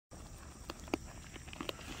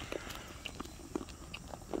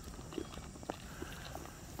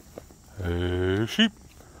Hey, sheep.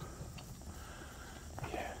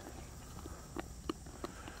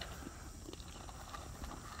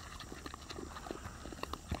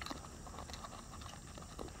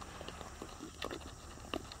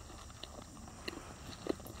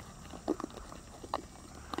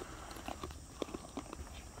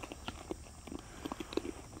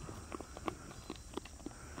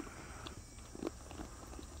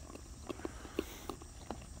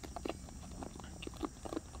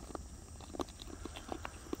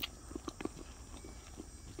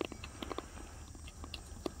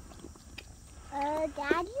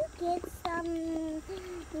 Dad, you get some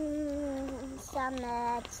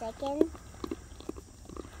chicken?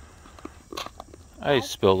 I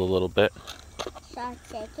spilled a little bit. Some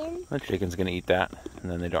chicken? The chicken's gonna eat that, and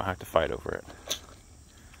then they don't have to fight over it.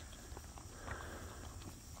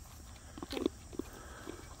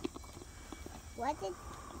 What is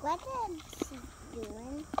she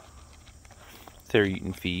doing? They're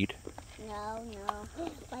eating feed. No.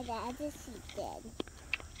 What other sheep did?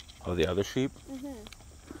 Oh, the other sheep? Mm-hmm.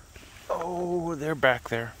 Oh, they're back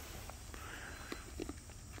there.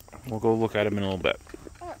 We'll go look at them in a little bit.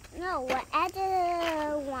 Oh, no, what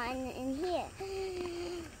other one in here?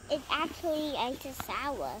 It's actually ice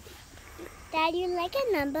sour. Dad, you like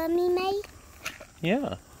a number me made?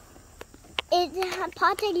 Yeah. It's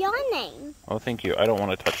part of your name. Oh, thank you. I don't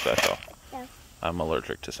want to touch that, though. No. I'm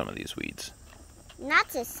allergic to some of these weeds. Not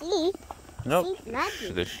to sheep. Nope. Sheep love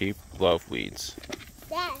you. The sheep love weeds.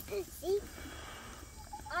 Dad, sheep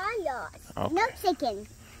are yours. Okay. No chicken.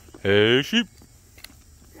 Hey, sheep.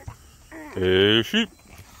 Hey, sheep.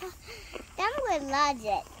 Them would love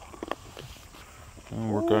it. Oh,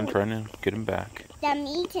 we're going trying to get him back. Them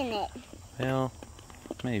eating it. Well,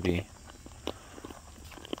 maybe.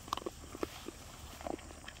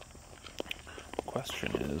 The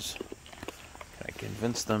question is, can I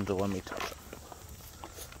convince them to let me touch them?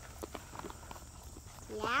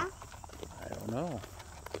 Yeah? I don't know.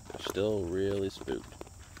 They're still really spooked.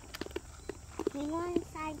 We go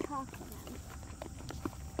inside talk to them.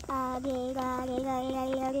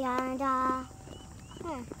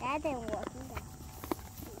 That didn't work either.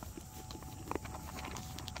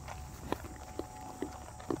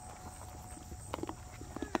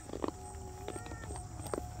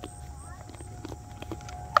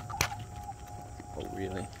 Oh,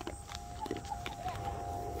 really?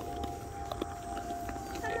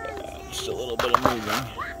 Just a little bit of moving,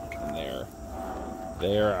 and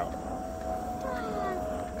they're out.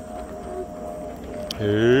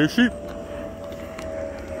 Hey, sheep.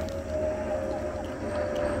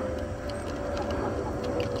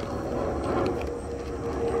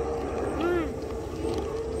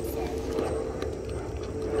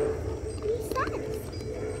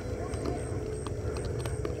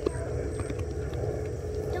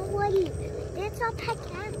 Don't worry, that's our pet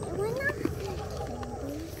cat. We're not.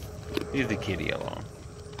 Leave the kitty alone.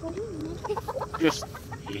 Just.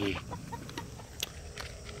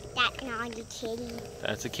 That naughty kitty.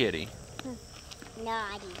 That's a kitty.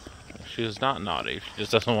 Naughty. She's not naughty. She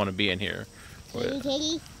just doesn't want to be in here.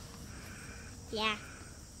 Kitty? Yeah.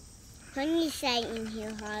 Honey stay in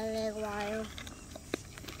here for a little while.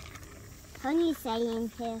 Honey stay in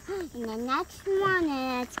here. And the next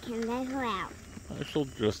minute can let her out. She'll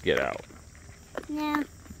just get out. No.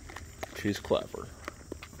 She's clever.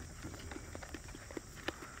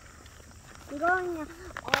 I'm going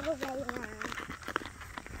all the way around.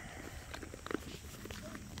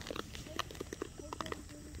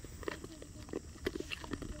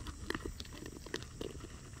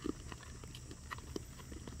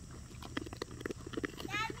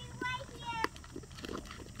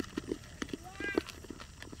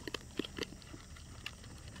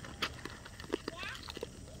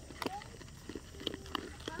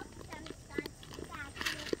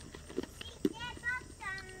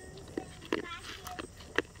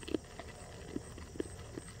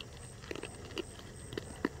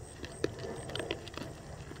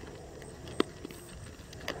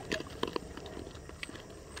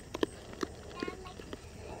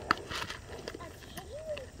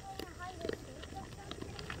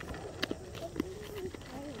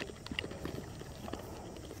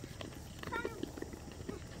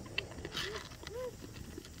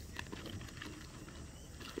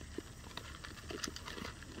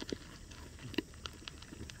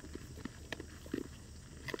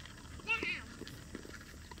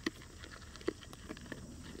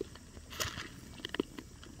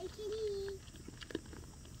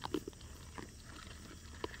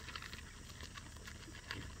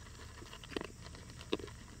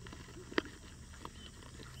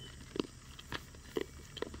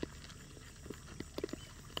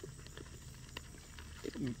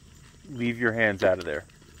 Leave your hands out of there.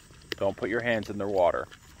 Don't put your hands in their water.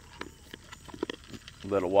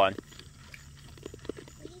 Little one.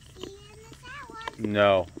 We feed in the flowers.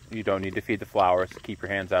 No, you don't need to feed the flowers. Keep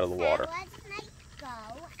your hands out of the water. Flowers might go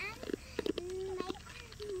and make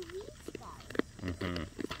weeds go. Mm-hmm.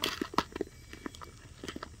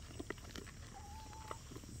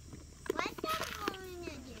 What's that going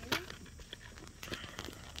to do?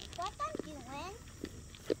 What's that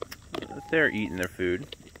doing? They're eating their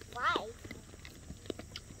food. Why?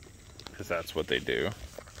 Because that's what they do.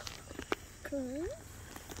 Cool.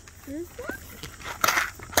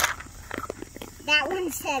 That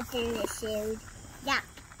one says in the food. Yeah,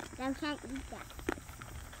 them can't eat that.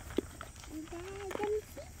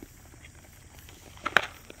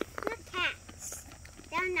 Not cats.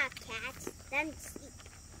 They're not cats. Them sheep.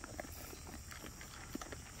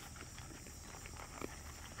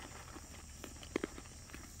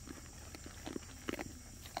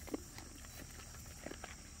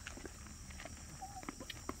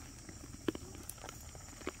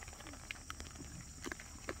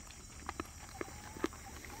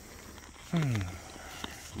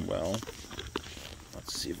 Well,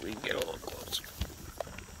 let's see if we can get a little closer.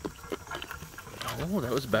 Oh,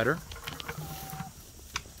 that was better.